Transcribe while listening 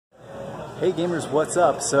Hey gamers, what's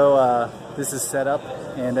up? So this is set up,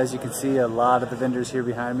 and as you can see, a lot of the vendors here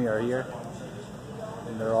behind me are here,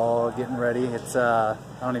 and they're all getting ready. It's I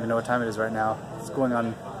don't even know what time it is right now. It's going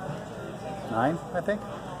on 9, I think.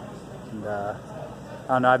 And I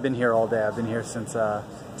don't know. I've been here all day. I've been here since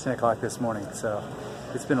 10 o'clock this morning, so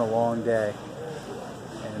it's been a long day,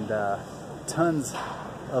 and tons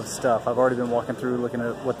of stuff. I've already been walking through, looking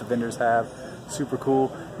at what the vendors have. Super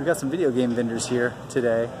cool. We've got some video game vendors here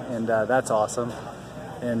today, and that's awesome,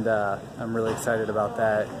 and I'm really excited about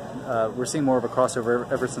that. We're seeing more of a crossover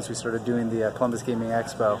ever since we started doing the Columbus Gaming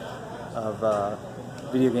Expo of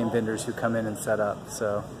video game vendors who come in and set up,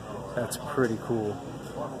 so that's pretty cool.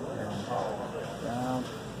 And down,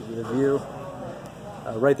 give you the view.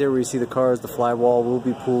 Right there where you see the cars, the fly wall will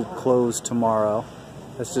be closed tomorrow.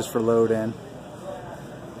 That's just for load in.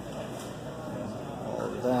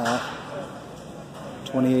 That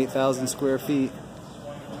 28,000 square feet.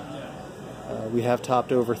 We have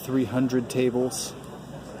topped over 300 tables,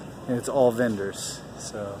 and it's all vendors,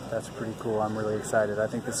 so that's pretty cool. I'm really excited. I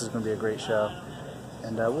think this is going to be a great show,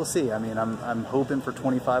 and we'll see. I mean, I'm hoping for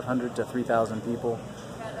 2,500 to 3,000 people.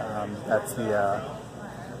 That's the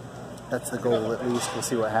goal, at least. We'll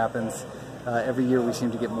see what happens. Every year we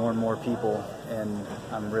seem to get more and more people, and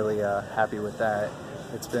I'm really happy with that.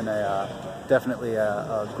 It's been definitely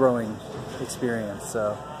a growing experience,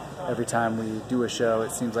 so every time we do a show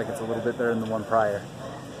it seems like it's a little bit better than the one prior,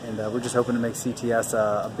 and we're just hoping to make CTS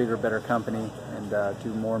a bigger, better company and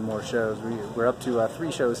do more and more shows. We're up to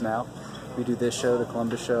 3 shows now. We do this show, the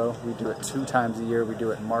Columbus show. We do it 2 times a year. We do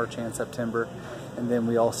it in March and September, and then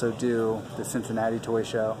we also do the Cincinnati toy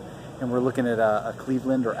show, and we're looking at a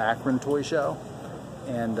Cleveland or Akron toy show,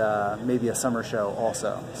 and maybe a summer show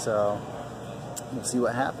also. So we'll see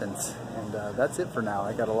what happens, and that's it for now.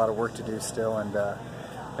 I got a lot of work to do still, and I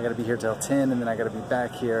got to be here till 10, and then I got to be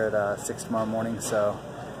back here at 6 tomorrow morning. So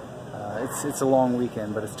it's a long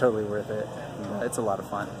weekend, but it's totally worth it. And, it's a lot of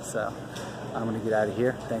fun. So I'm going to get out of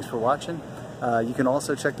here. Thanks for watching. You can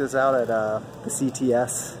also check this out at the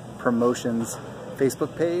CTS Promotions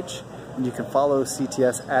Facebook page, and you can follow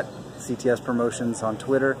CTS at CTS Promotions on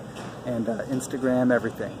Twitter and Instagram,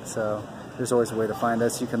 everything. So there's always a way to find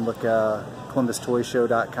us. You can look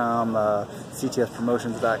ColumbusToyShow.com,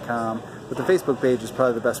 CTSPromotions.com, but the Facebook page is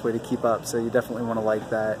probably the best way to keep up, so you definitely want to like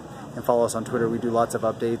that and follow us on Twitter. We do lots of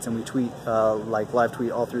updates, and we tweet, like live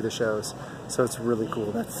tweet all through the shows, so it's really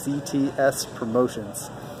cool. That's CTS Promotions.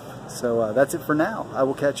 So that's it for now. I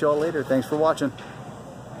will catch you all later. Thanks for watching.